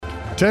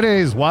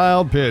Today's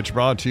Wild Pitch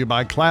brought to you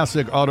by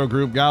Classic Auto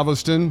Group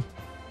Galveston.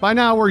 By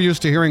now, we're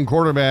used to hearing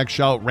quarterbacks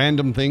shout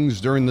random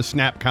things during the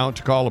snap count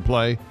to call a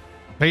play.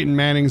 Peyton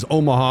Manning's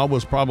Omaha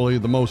was probably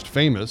the most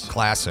famous.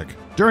 Classic.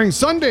 During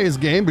Sunday's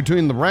game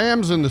between the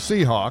Rams and the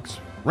Seahawks,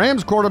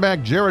 Rams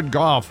quarterback Jared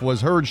Goff was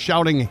heard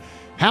shouting,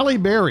 Halle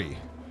Berry.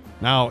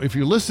 Now, if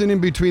you listen in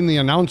between the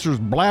announcers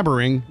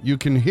blabbering, you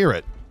can hear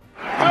it.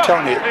 I'm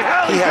telling you,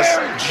 he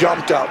has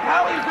jumped up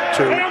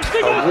to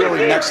a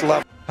really next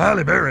level.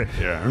 Halle Berry.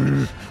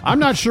 Yeah. I'm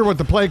not sure what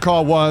the play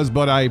call was,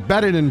 but I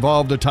bet it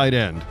involved a tight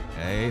end.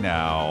 Hey,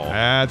 now.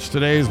 That's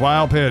today's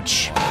Wild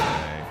Pitch.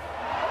 Hey.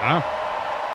 Huh?